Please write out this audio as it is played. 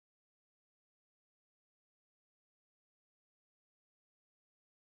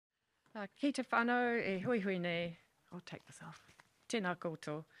Ki te whanau e hui hui nei, I'll take this off. Tēnā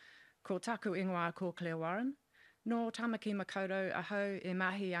koutou, ko taku ingoa ko Claire Warren, no Tāmaki Makaurau ahau e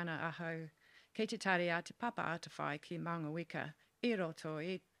mahi ana ahau, kei te tari a te papa a te whai ki maunga wika, I roto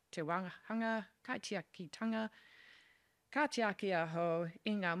I te wangahanga, kaitiakitanga, ka te aki aho,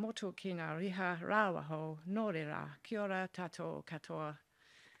 I ngā motu ki ngā riha, rāua ho, nō rera, kia ora tātou katoa.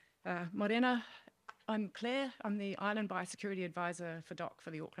 Morena, I'm Claire, I'm the Island Biosecurity Advisor for DOC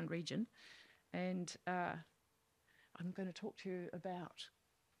for the Auckland region, and I'm going to talk to you about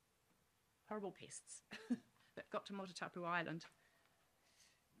horrible pests that got to Motutapu Island.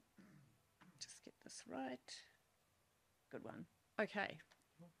 Just get this right. Good one. Okay.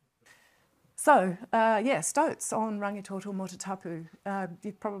 So, stoats on Rangitoto Motutapu.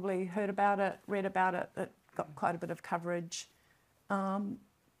 You've probably heard about it, read about it. It got quite a bit of coverage. A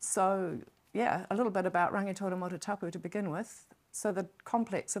little bit about Rangitoto Motutapu to begin with. So the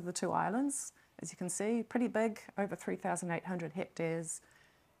complex of the two islands, as you can see, pretty big, over 3,800 hectares.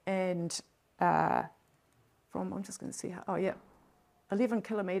 And I'm just going to see how, 11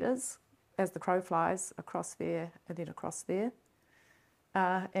 kilometres as the crow flies across there and then across there.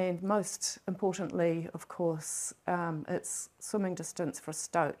 And most importantly, of course, it's swimming distance for a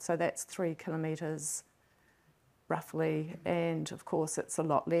stoat. So that's 3 kilometres roughly, and of course it's a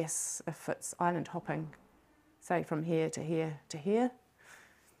lot less if it's island hopping, say from here to here to here,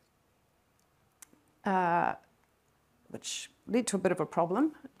 which led to a bit of a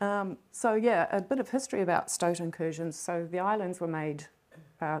problem. A bit of history about stoat incursions. So the islands were made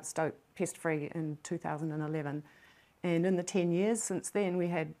stoat pest free in 2011, and in the 10 years since then we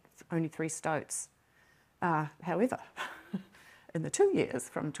had only 3 stoats. However, in the 2 years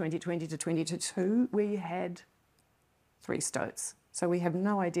from 2020 to 2022 we had 3 stoats. So we have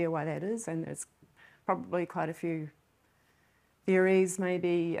no idea why that is, and there's probably quite a few theories.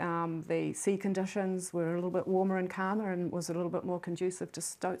 Maybe the sea conditions were a little bit warmer and calmer and was a little bit more conducive to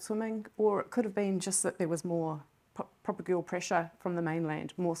stoat swimming, or it could have been just that there was more propagule pressure from the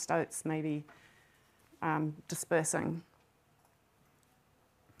mainland, more stoats maybe dispersing.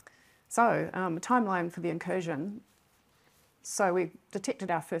 So a timeline for the incursion. So we detected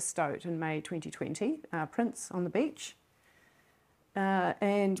our first stoat in May 2020, Prince on the beach.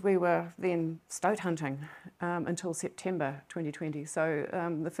 And we were then stoat hunting until September 2020. So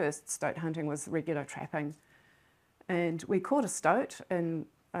the first stoat hunting was regular trapping. And we caught a stoat in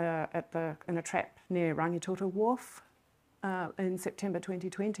a trap near Rangitoto Wharf in September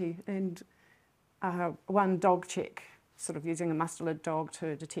 2020. And one dog check, sort of using a mustelid dog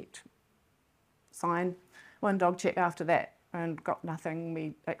to detect sign, one dog check after that and got nothing.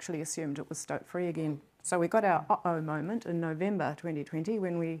 We actually assumed it was stoat free again. So we got our uh-oh moment in November 2020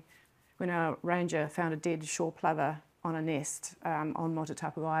 when our ranger found a dead shore plover on a nest on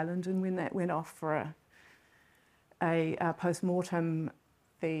Motutapu Island, and when that went off for a post-mortem,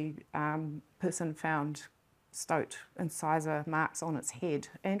 the person found stoat incisor marks on its head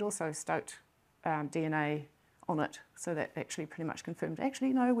and also stoat DNA on it, so that actually pretty much confirmed,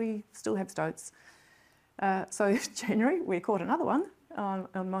 actually no, we still have stoats. So January we caught another one on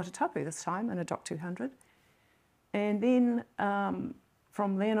Motutapu this time in a DOC 200, and then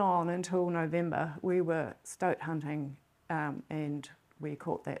from then on until November we were stoat hunting, and we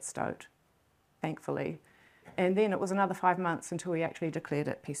caught that stoat, thankfully, and then it was another 5 months until we actually declared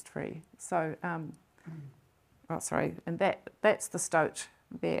it pest free. So and that's the stoat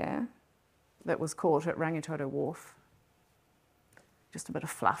there that was caught at Rangitoto Wharf. Just a bit of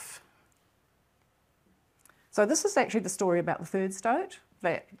fluff. So this is actually the story about the third stoat,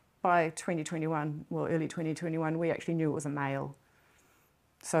 that by 2021, well, early 2021, we actually knew it was a male.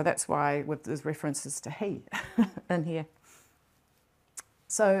 So that's why there's references to he in here.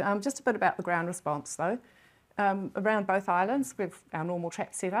 So just a bit about the ground response though. Around both islands, our normal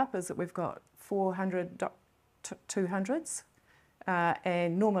trap setup is that we've got 400 200s,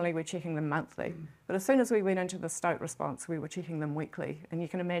 and normally we're checking them monthly. But as soon as we went into the stoat response, we were checking them weekly, and you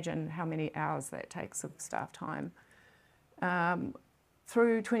can imagine how many hours that takes of staff time.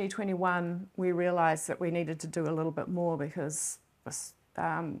 Through 2021, we realised that we needed to do a little bit more because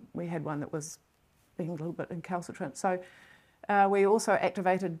we had one that was being a little bit incalcitrant. So we also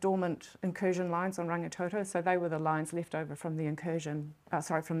activated dormant incursion lines on Rangitoto, so they were the lines left over from the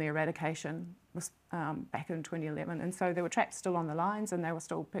from the eradication back in 2011. And so there were traps still on the lines and they were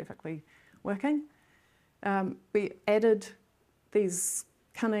still perfectly working. We added these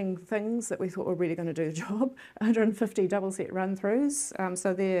cunning things that we thought were really going to do the job, 150 double set run-throughs.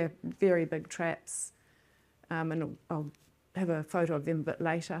 So they're very big traps, and I'll have a photo of them a bit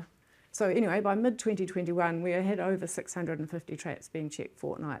later. So anyway, by mid-2021, we had over 650 traps being checked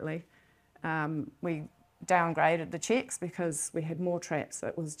fortnightly. We downgraded the checks because we had more traps.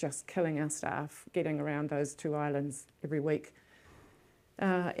 It was just killing our staff getting around those 2 islands every week.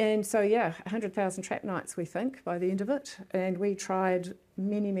 And so, yeah, 100,000 trap nights, we think, by the end of it. And we tried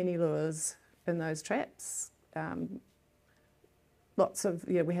many, many lures in those traps. We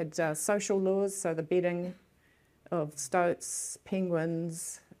had social lures, so the bedding of stoats,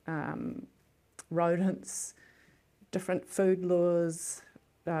 penguins, rodents, different food lures,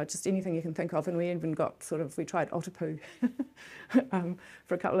 just anything you can think of. And we even got we tried Motutapu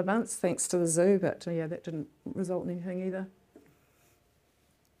for a couple of months, thanks to the zoo, but yeah, that didn't result in anything either.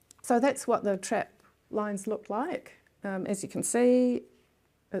 So that's what the trap lines look like. As you can see,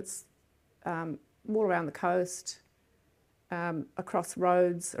 it's all around the coast, across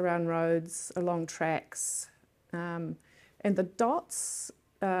roads, around roads, along tracks. And the dots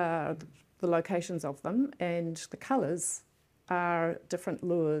are the locations of them, and the colours are different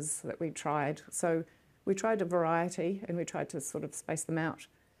lures that we tried. So we tried a variety, and we tried to sort of space them out.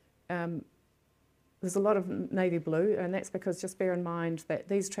 There's a lot of navy blue, and that's because just bear in mind that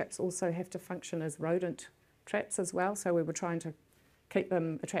these traps also have to function as rodent traps as well, so we were trying to keep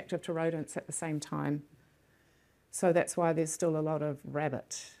them attractive to rodents at the same time. So that's why there's still a lot of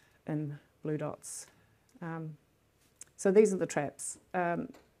rabbit in blue dots. So these are the traps.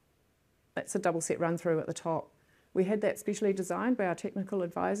 That's a double set run through at the top. We had that specially designed by our technical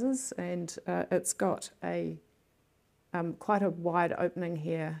advisors, and it's got a quite a wide opening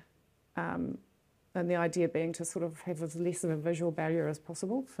here. And the idea being to sort of have as less of a visual barrier as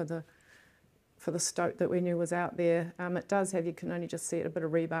possible for the stoat that we knew was out there. It does have, you can only just see it, a bit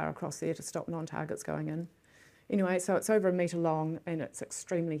of rebar across there to stop non-targets going in. Anyway, so it's over 1 metre long, and it's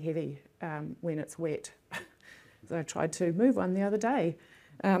extremely heavy when it's wet. So I tried to move one the other day.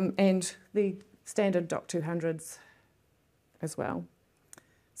 And the standard Dock 200s as well.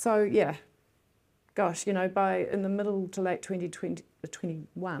 So yeah, gosh, you know, in the middle to late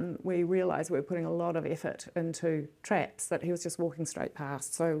 2021, we realised we were putting a lot of effort into traps that he was just walking straight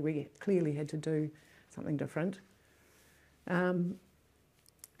past. So we clearly had to do something different. And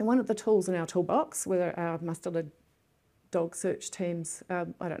one of the tools in our toolbox were our mustardy dog search teams. I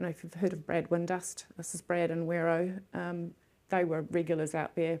don't know if you've heard of Brad Windust. This is Brad and Wero. They were regulars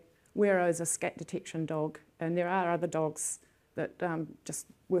out there. Wero is a scat detection dog, and there are other dogs that just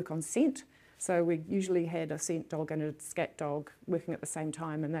work on scent. So we usually had a scent dog and a scat dog working at the same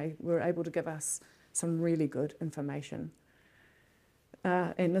time, and they were able to give us some really good information.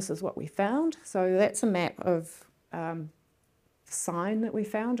 And this is what we found. So that's a map of sign that we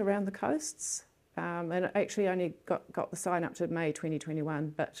found around the coasts. And it actually only got the sign up to May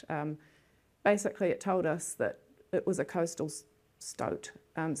 2021, but basically it told us that it was a coastal stoat.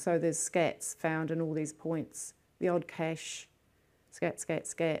 So there's scats found in all these points, the odd cache, scat, scat,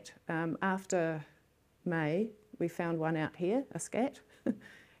 scat. After May, we found one out here, a scat,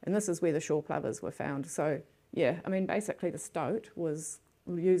 and this is where the shore plovers were found. So yeah, I mean, basically the stoat was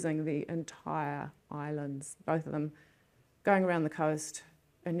using the entire islands, both of them, going around the coast.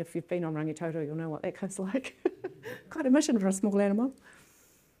 And if you've been on Rangitoto, you'll know what that coast's like. Quite a mission for a small animal.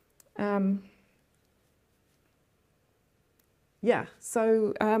 Yeah,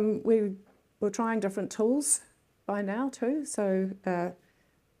 so we were trying different tools by now too. So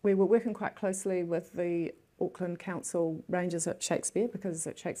we were working quite closely with the Auckland Council rangers at Shakespeare, because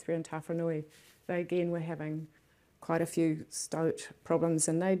at Shakespeare and Tawhanui, they again were having quite a few stoat problems,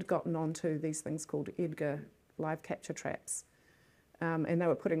 and they'd gotten onto these things called Edgar live capture traps. And they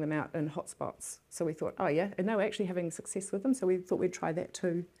were putting them out in hotspots. So we thought, oh yeah, and they were actually having success with them, so we thought we'd try that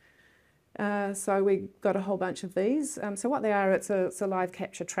too. So we got a whole bunch of these. So what they are, it's a live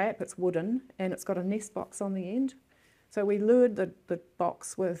capture trap, it's wooden, and it's got a nest box on the end. So we lured the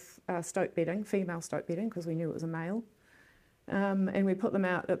box with stoat bedding, female stoat bedding, because we knew it was a male. And we put them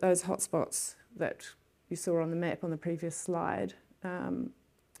out at those hotspots that you saw on the map on the previous slide.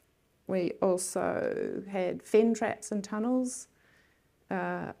 We also had fen traps and tunnels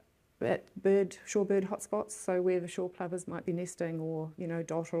at shorebird hotspots, so where the shore plovers might be nesting, or you know,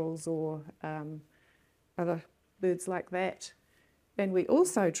 dotterels or other birds like that. And we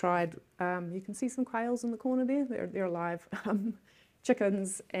also tried, you can see some quails in the corner there, they're alive.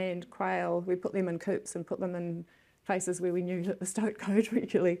 Chickens and quail, we put them in coops and put them in places where we knew that the stoat code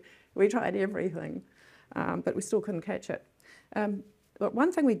regularly. We tried everything, but we still couldn't catch it. But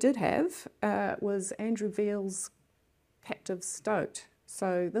one thing we did have was Andrew Veal's captive stoat.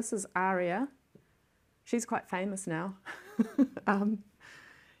 So this is Aria. She's quite famous now.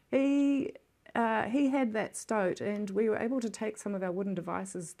 He had that stoat, and we were able to take some of our wooden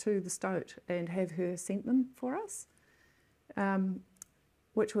devices to the stoat and have her scent them for us.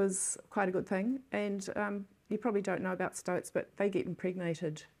 which was quite a good thing. And you probably don't know about stoats, but they get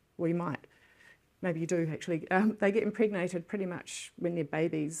impregnated, well, you might. Maybe you do, actually. They get impregnated pretty much when they're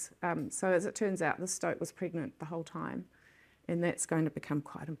babies. So as it turns out, the stoat was pregnant the whole time, and that's going to become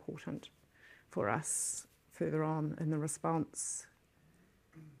quite important for us further on in the response.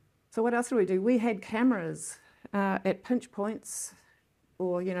 So what else did we do? We had cameras at pinch points,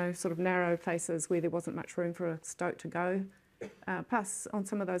 or, you know, sort of narrow places where there wasn't much room for a stoat to go. Plus on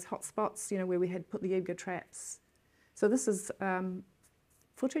some of those hot spots, you know, where we had put the edgar traps. So this is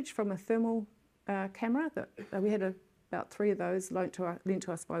footage from a thermal camera that we had about 3 of those lent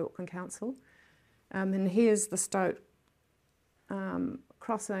to us by Auckland Council. And here's the stoat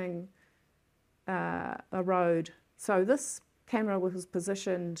crossing a road. So this camera was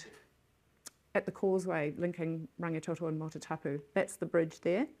positioned at the causeway linking Rangitoto and Motutapu. That's the bridge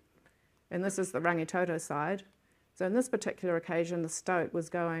there. And this is the Rangitoto side. So in this particular occasion, the stoat was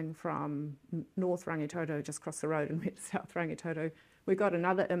going from North Rangitoto, just across the road, and went to South Rangitoto. We got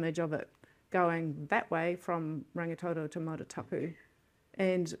another image of it going that way from Rangitoto to Motutapu.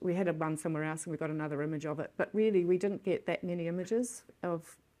 And we had one somewhere else, and we got another image of it. But really, we didn't get that many images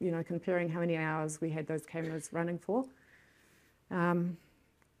of, you know, comparing how many hours we had those cameras running for.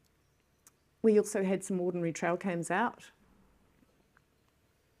 We also had some ordinary trail cams out.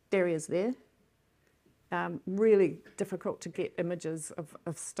 There he is there. Really difficult to get images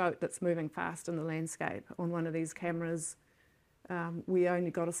of stoat that's moving fast in the landscape on one of these cameras. We only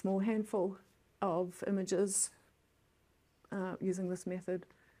got a small handful of images using this method.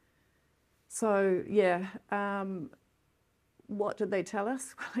 So yeah, what did they tell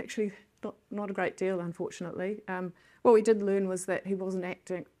us? Well, actually, not a great deal, unfortunately. What we did learn was that he wasn't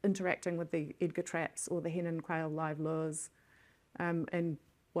interacting with the edgar traps or the hen and quail live lures. And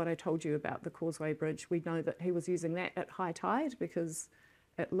what I told you about the Causeway Bridge, we know that he was using that at high tide, because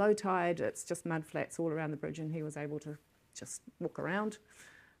at low tide it's just mud flats all around the bridge, and he was able to just walk around.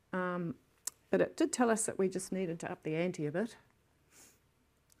 But it did tell us that we just needed to up the ante a bit.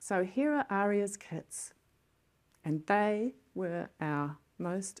 So here are Aria's kits, and they were our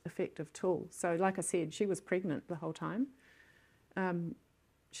most effective tool. So like I said, she was pregnant the whole time.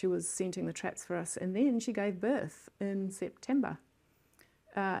 She was scenting the traps for us, and then she gave birth in September.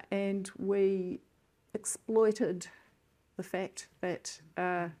 And we exploited the fact that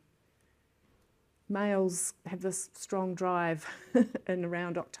males have this strong drive in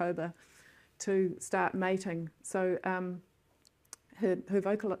around October to start mating. So the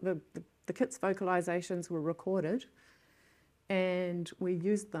kit's vocalisations were recorded, and we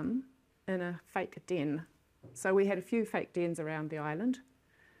used them in a fake den. So we had a few fake dens around the island,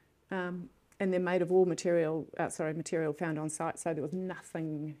 and they're made of all material found on site, so there was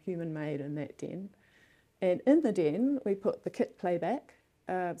nothing human-made in that den. And in the den, we put the kit playback,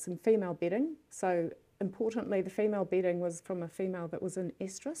 some female bedding. So importantly, the female bedding was from a female that was in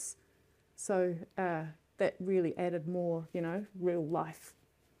estrus. So that really added more, you know, real life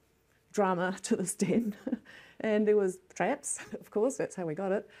drama to this den. And there was traps, of course, that's how we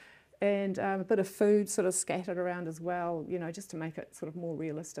got it. And a bit of food sort of scattered around as well, you know, just to make it sort of more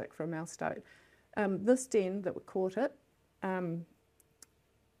realistic for a mouse stoat. This den that caught it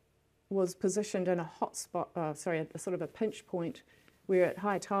was positioned in a hot spot, a sort of a pinch point, where at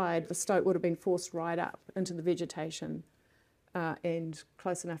high tide the stoat would have been forced right up into the vegetation and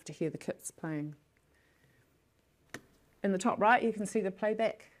close enough to hear the kits playing. In the top right, you can see the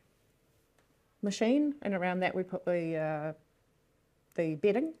playback machine, and around that we put the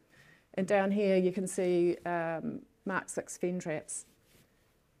bedding. And down here you can see Mark 6 fen traps.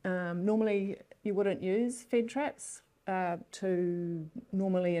 Normally you wouldn't use fen traps to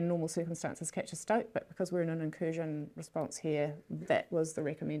normally in normal circumstances catch a stoat, but because we're in an incursion response here, that was the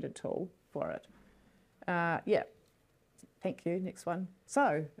recommended tool for it. Yeah, thank you, next one.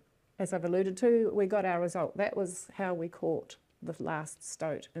 So, as I've alluded to, we got our result. That was how we caught the last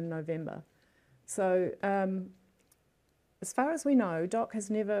stoat in November. So, as far as we know, Doc has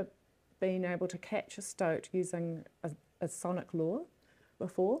never been able to catch a stoat using a sonic lure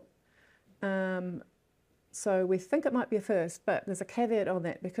before. So we think it might be a first, but there's a caveat on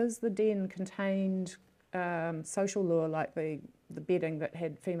that. Because the den contained social lure like the bedding that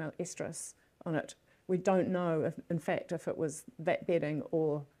had female estrus on it, we don't know, if, in fact, if it was that bedding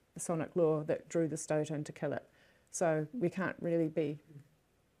or the sonic lure that drew the stoat in to kill it. So we can't really be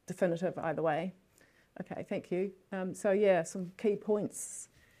definitive either way. Okay, thank you. So yeah, some key points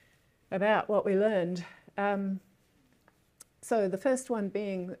about what we learned. So the first one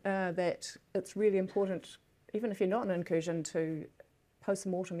being that it's really important, even if you're not in incursion, to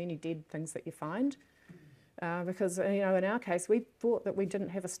post-mortem any dead things that you find. because, you know, in our case, we thought that we didn't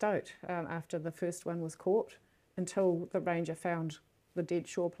have a stoat after the first one was caught until the ranger found the dead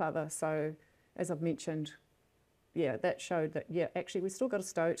shore plover. So, as I've mentioned, yeah, that showed that, yeah, actually we still got a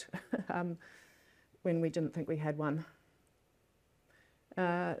stoat when we didn't think we had one.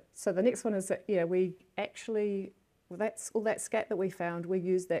 So the next one is that, yeah, we actually, well, that's all that scat that we found, we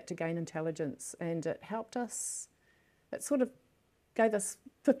used that to gain intelligence, and it helped us, it sort of gave us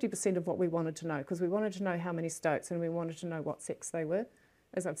 50% of what we wanted to know, because we wanted to know how many stoats and we wanted to know what sex they were.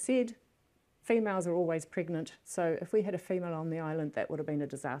 As I've said, females are always pregnant, so if we had a female on the island, that would have been a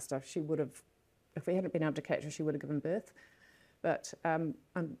disaster. She would have, if we hadn't been able to catch her, she would have given birth. But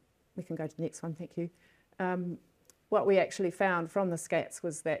we can go to the next one, thank you. What we actually found from the scats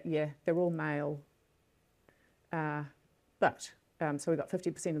was that, yeah, they're all male, so we got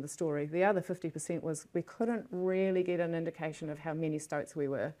 50% of the story. The other 50% was we couldn't really get an indication of how many stoats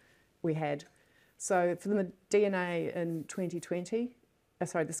we had. So for the DNA in 2020, the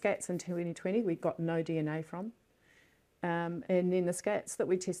scats in 2020, we got no DNA from. And then the scats that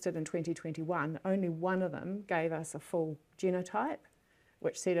we tested in 2021, only one of them gave us a full genotype,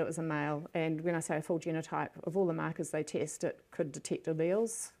 which said it was a male. And when I say a full genotype, of all the markers they test, it could detect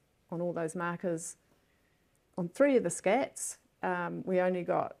alleles on all those markers. On 3 of the scats, we only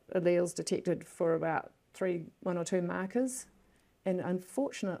got alleles detected for about 1 or 2 markers. And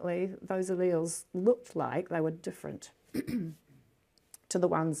unfortunately, those alleles looked like they were different to the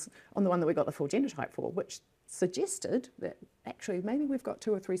ones on the one that we got the full genotype for, which suggested that actually maybe we've got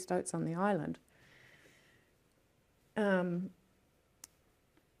 2 or 3 stoats on the island.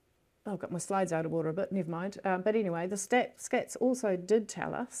 I've got my slides out of order a bit, never mind. But anyway, the scats also did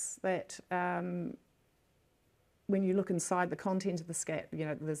tell us that when you look inside the content of the scat, you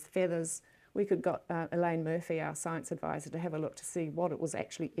know, there's feathers. We could got Elaine Murphy, our science advisor, to have a look to see what it was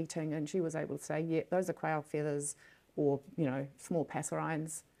actually eating, and she was able to say, yeah, those are quail feathers or, you know, small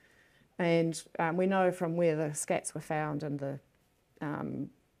passerines. And we know from where the scats were found and the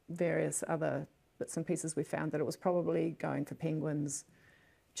various other bits and pieces we found that it was probably going for penguins,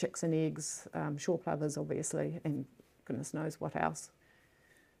 chicks and eggs, shore plovers obviously, and goodness knows what else.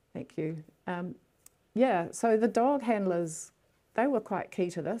 Thank you. Yeah, so the dog handlers, they were quite key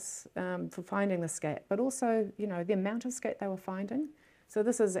to this for finding the scat, but also, you know, the amount of scat they were finding. So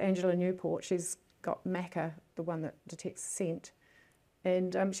this is Angela Newport. She's got Macca, the one that detects scent.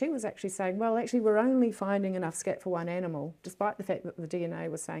 And she was actually saying, well, actually we're only finding enough scat for one animal, despite the fact that the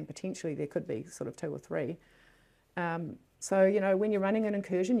DNA was saying potentially there could be sort of 2 or 3. So, you know, when you're running an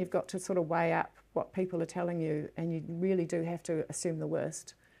incursion, you've got to sort of weigh up what people are telling you, and you really do have to assume the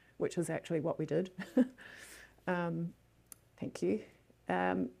worst, which is actually what we did. Thank you.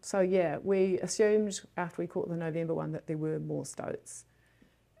 So, yeah, we assumed after we caught the November one that there were more stoats.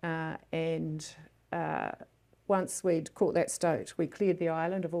 Once we'd caught that stoat, we cleared the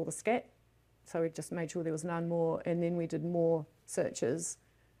island of all the scat. So we just made sure there was none more, and then we did more searches,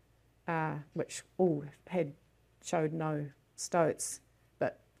 which all showed no stoats.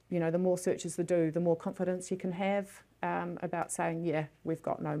 But, you know, the more searches they do, the more confidence you can have about saying, yeah, we've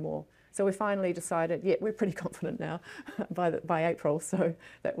got no more. So we finally decided, yeah, we're pretty confident now by April. So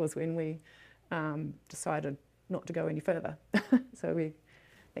that was when we decided not to go any further. So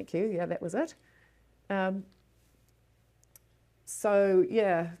thank you, yeah, that was it. So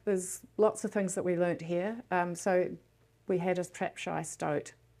yeah, there's lots of things that we learnt here. So we had a trap shy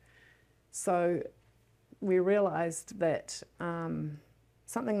stoat. So we realised that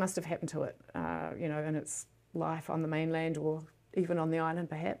something must have happened to it, you know, in its life on the mainland or even on the island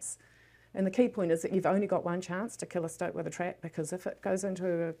perhaps. And the key point is that you've only got one chance to kill a stoat with a trap, because if it goes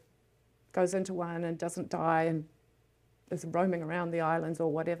into one and doesn't die and is roaming around the islands or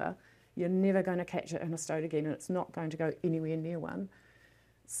whatever, you're never going to catch it in a stoat again, and it's not going to go anywhere near one.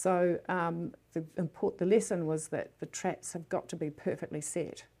 So the lesson was that the traps have got to be perfectly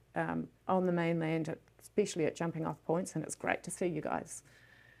set on the mainland, especially at jumping off points, and it's great to see you guys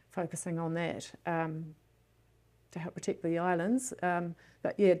focusing on that to help protect the islands.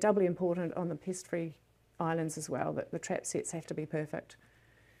 But yeah, doubly important on the pest-free islands as well, that the trap sets have to be perfect.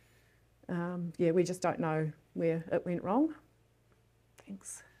 Yeah, we just don't know where it went wrong.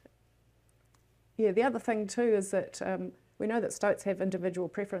 Thanks. Yeah, the other thing too is that we know that stoats have individual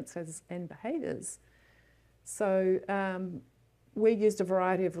preferences and behaviours. So we used a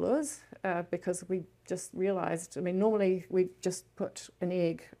variety of lures because we just realised, I mean, normally we just put an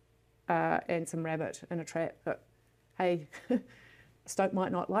egg and some rabbit in a trap, but hey, stoat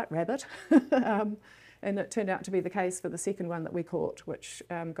might not like rabbit. And it turned out to be the case for the second one that we caught, which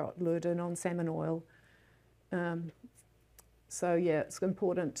got lured in on salmon oil. So yeah, it's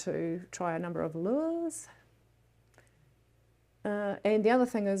important to try a number of lures. And the other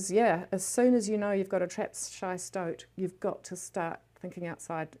thing is, yeah, as soon as you know you've got a trap-shy stoat, you've got to start thinking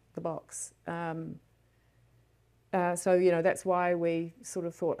outside the box. So, you know, that's why we sort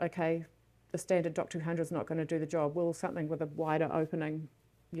of thought, okay, the standard Dock 200 is not going to do the job. Will something with a wider opening,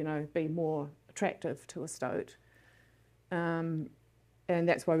 you know, be more attractive to a stoat? And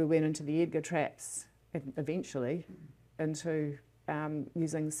that's why we went into the Edgar traps and eventually into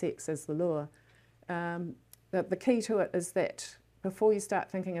using sex as the lure. The key to it is that before you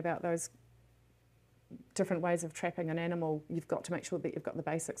start thinking about those different ways of trapping an animal, you've got to make sure that you've got the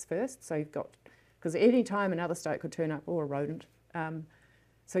basics first. So you've got, because any time another stoat could turn up, or a rodent.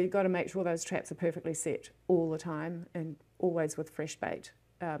 So you've got to make sure those traps are perfectly set all the time and always with fresh bait.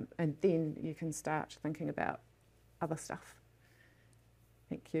 And then you can start thinking about other stuff.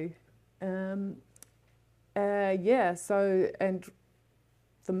 Thank you. Yeah, so, and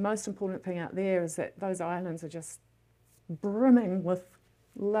the most important thing out there is that those islands are just brimming with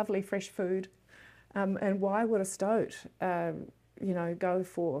lovely fresh food. And why would a stoat, you know, go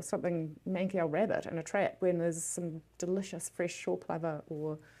for something manky old rabbit in a trap when there's some delicious fresh shore plover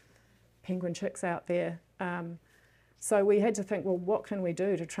or penguin chicks out there? So we had to think, well, what can we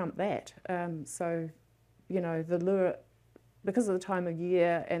do to trump that? So, you know, the lure, because of the time of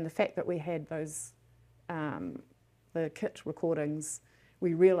year and the fact that we had those, the kit recordings,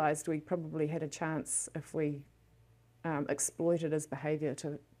 we realised we probably had a chance if we exploited his behaviour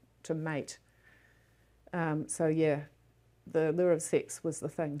to mate. So yeah, the lure of sex was the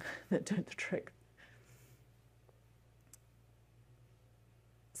thing that did the trick.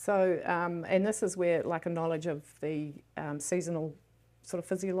 So, and this is where like a knowledge of the seasonal sort of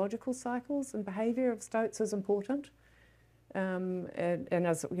physiological cycles and behaviour of stoats is important. And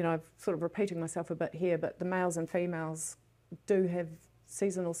as you know, I'm sort of repeating myself a bit here, but the males and females do have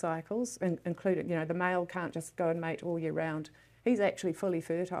seasonal cycles, including, you know, the male can't just go and mate all year round. He's actually fully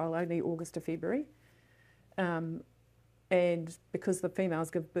fertile only August to February. And because the females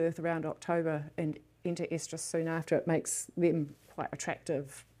give birth around October and enter estrus soon after, it makes them quite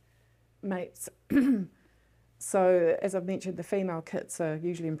attractive mates. So, as I've mentioned, the female kits are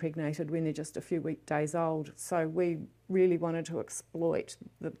usually impregnated when they're just a few days old. So we really wanted to exploit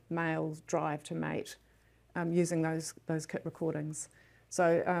the male's drive to mate using those kit recordings.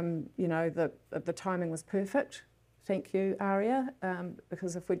 So, you know, the timing was perfect. Thank you, Aria,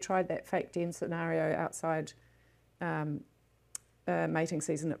 because if we'd tried that fake den scenario outside mating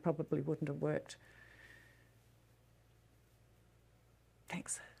season, it probably wouldn't have worked.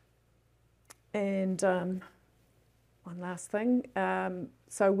 Thanks. And one last thing.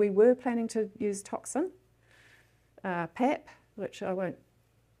 So we were planning to use toxin, PAP, which I won't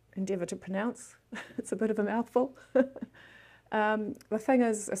endeavour to pronounce. It's a bit of a mouthful. The thing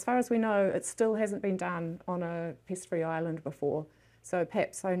is, as far as we know, it still hasn't been done on a pest-free island before. So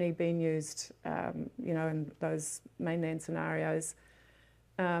PAP's only been used, you know, in those mainland scenarios.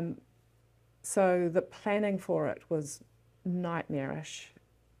 So the planning for it was nightmarish.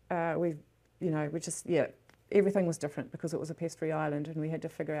 Everything was different because it was a pest-free island, and we had to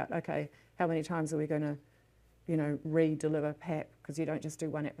figure out, okay, how many times are we going to, you know, re-deliver PAP, because you don't just do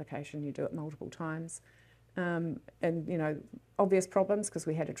one application, you do it multiple times. And, you know, obvious problems, because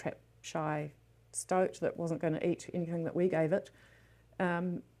we had a trap-shy stoat that wasn't going to eat anything that we gave it.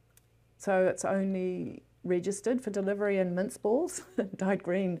 So it's only registered for delivery in mince balls, dyed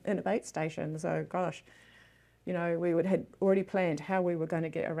green, in a bait station. So, gosh, you know, we had already planned how we were going to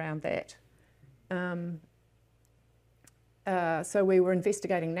get around that. So we were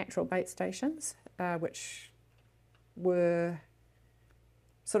investigating natural bait stations, which were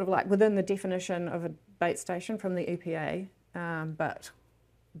sort of like within the definition of a bait station from the EPA, but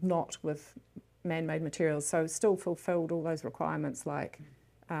not with man-made materials, so still fulfilled all those requirements, like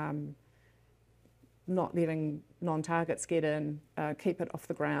not letting non-targets get in, keep it off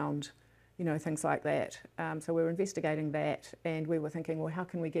the ground, you know, things like that. So we were investigating that, and we were thinking, well, how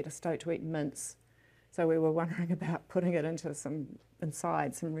can we get a stoat to eat mince? So we were wondering about putting it into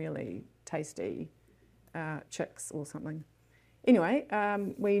inside some really tasty chicks or something. Anyway,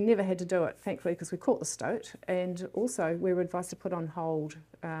 we never had to do it, thankfully, because we caught the stoat, and also we were advised to put on hold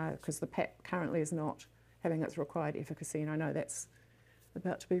because the PAP currently is not having its required efficacy, and I know that's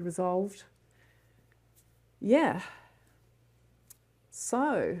about to be resolved. Yeah.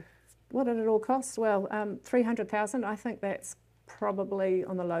 So, what did it all cost? Well, $300,000. I think that's probably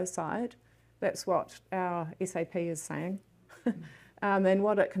on the low side. That's what our SAP is saying. And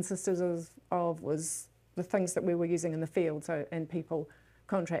what it consisted of was the things that we were using in the field, so, and people,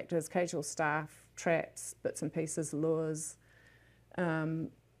 contractors, casual staff, traps, bits and pieces, lures.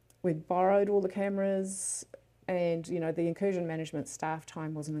 We borrowed all the cameras, And, you know, the incursion management staff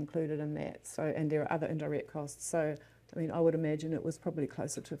time wasn't included in that. So, and there are other indirect costs. So, I mean, I would imagine it was probably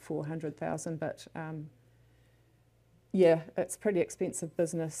closer to 400,000, but yeah, it's pretty expensive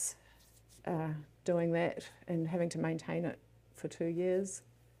business doing that and having to maintain it for 2 years.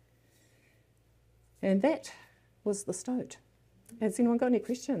 And that was the stoat. Has anyone got any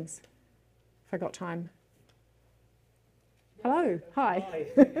questions? If I got time. Hello, hi.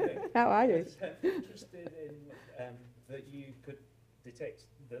 How are you? I was interested in that you could detect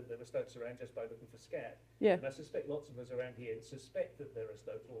that there were stoats around just by looking for scat. Yeah. And I suspect lots of us around here suspect that there are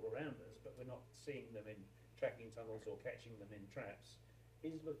stoats all around us, but we're not seeing them in tracking tunnels or catching them in traps.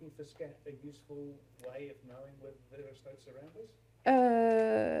 Is looking for scat a useful way of knowing whether there are stoats around us?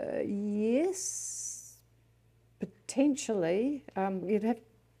 Yes, potentially. You'd have,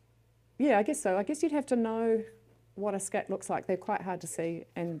 yeah, I guess so. I guess you'd have to know what a scat looks like. They're quite hard to see,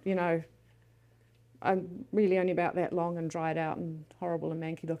 and you know, I'm really only about that long and dried out and horrible and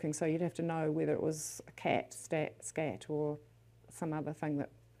manky looking, so you'd have to know whether it was a cat, scat, or some other thing that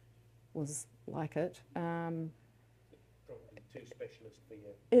was like it. Probably too specialist for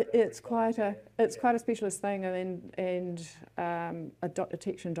you. It's quite a specialist thing, and a dot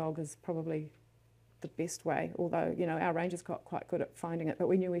detection dog is probably the best way. Although, you know, our rangers got quite good at finding it, but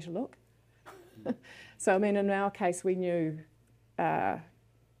we knew where to look. So I mean, in our case, we knew that,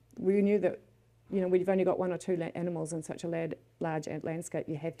 you know, we've only got 1 or 2 animals in such a large landscape.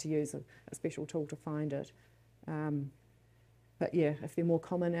 You have to use a special tool to find it. But yeah, if they're more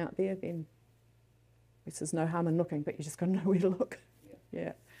common out there, then there's no harm in looking, but you just got to know where to look.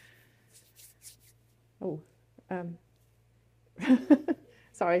 Yeah. Oh,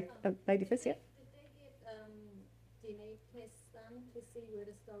 sorry, lady first, yeah. Did they get DNA tests done to see where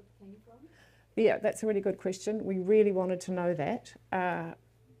the stoat came from? Yeah, that's a really good question. We really wanted to know that.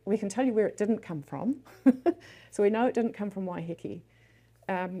 We can tell you where it didn't come from. So we know it didn't come from Waiheke.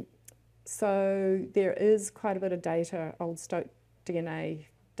 So there is quite a bit of data, old stoat DNA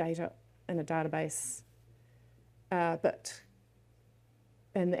data in a database.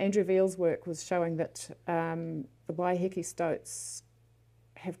 And Andrew Veal's work was showing that the Waiheke stoats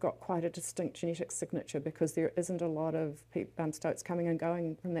have got quite a distinct genetic signature because there isn't a lot of stoats coming and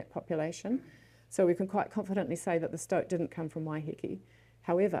going from that population. So we can quite confidently say that the stoat didn't come from Waiheke.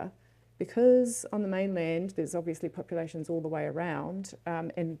 However, because on the mainland there's obviously populations all the way around,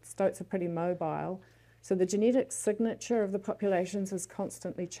 and stoats are pretty mobile, so the genetic signature of the populations is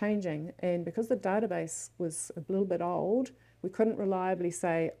constantly changing, and because the database was a little bit old, we couldn't reliably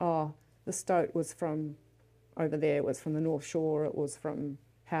say, oh, the stoat was from over there, it was from the North Shore, it was from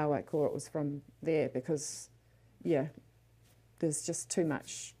Howick, or it was from there, because, yeah, there's just too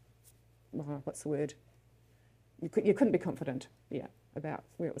much, what's the word? You couldn't be confident, yeah, about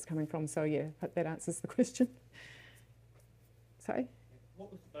where it was coming from. So, yeah, hope that answers the question. Sorry? What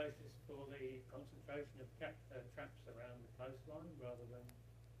was the basis for the concentration of traps around the coastline rather than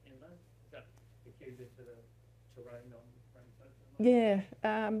inland? Is that peculiar to the terrain on Rangitoto? Yeah,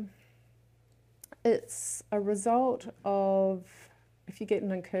 it's a result of, if you get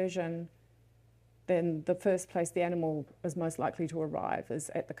an incursion, then the first place the animal is most likely to arrive is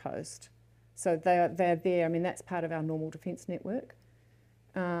at the coast. So they're there. I mean, that's part of our normal defence network.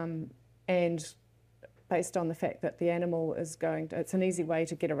 And based on the fact that the animal is it's an easy way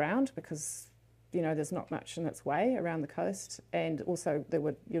to get around because, you know, there's not much in its way around the coast. And also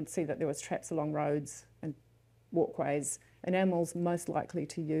you'd see that there was traps along roads and walkways, and animals most likely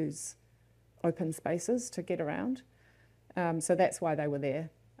to use open spaces to get around. So that's why they were there.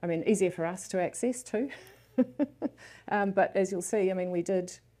 I mean, easier for us to access too. But as you'll see, I mean, we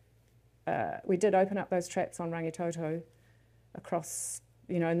did open up those traps on Rangitoto across,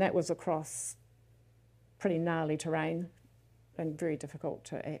 you know, and that was across pretty gnarly terrain and very difficult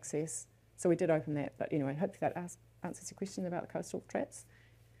to access. So we did open that, but anyway, hopefully that answers your question about the coastal traps.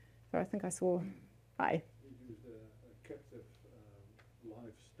 So I think I saw, hi. You used a captive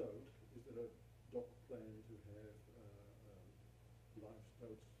live stoat. Is there a dock plan to have live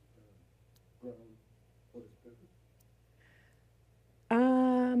stoats grown for this purpose?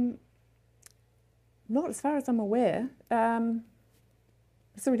 Not as far as I'm aware.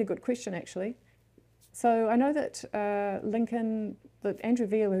 It's a really good question, actually. So I know that Lincoln, that Andrew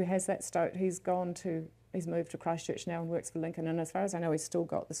Veal, who has that stoat, he's moved to Christchurch now and works for Lincoln, and as far as I know, he's still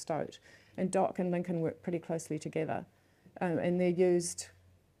got the stoat. And Doc and Lincoln work pretty closely together, and they're used.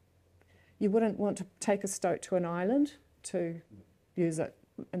 You wouldn't want to take a stoat to an island to use it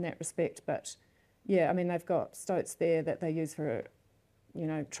in that respect, but yeah, I mean, they've got stoats there that they use for, you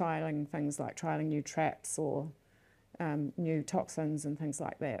know, trialling things like trialling new traps or new toxins and things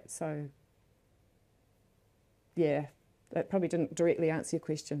like that. So yeah, that probably didn't directly answer your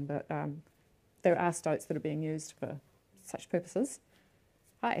question, but there are stoats that are being used for such purposes.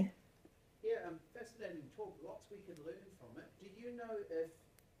 Hi. Yeah, fascinating talk. Lots we can learn from it. Do you know if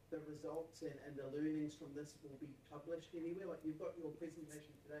the results and the learnings from this will be published anywhere? Like, you've got your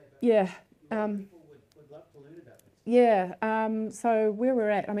presentation today, but Yeah. a lot of people would love to learn about this. Yeah, so where we're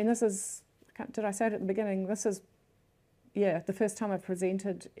at, I mean, this is, did I say it at the beginning? This is, yeah, the first time I've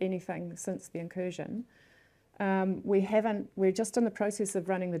presented anything since the incursion. We're just in the process of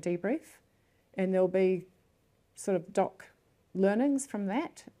running the debrief, and there'll be sort of doc learnings from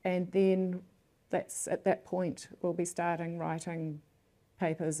that, and then that's at that point we'll be starting writing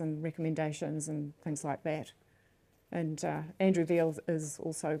papers and recommendations and things like that. And Andrew Veal is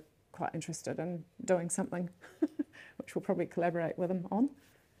also quite interested in doing something, which we'll probably collaborate with him on.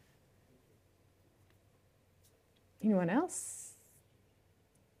 Anyone else?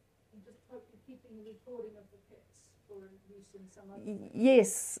 And just hope you're keeping a recording of the pits for use in some other.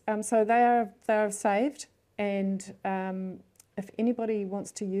 Yes, so they are saved, and if anybody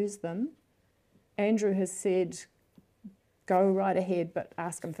wants to use them, Andrew has said go right ahead, but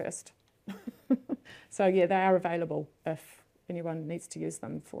ask him first. So yeah, they are available if anyone needs to use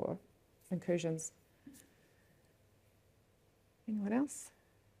them for incursions. Anyone else?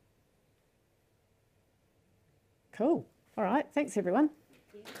 Cool. All right, thanks everyone.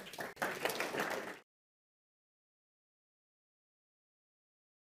 Yeah.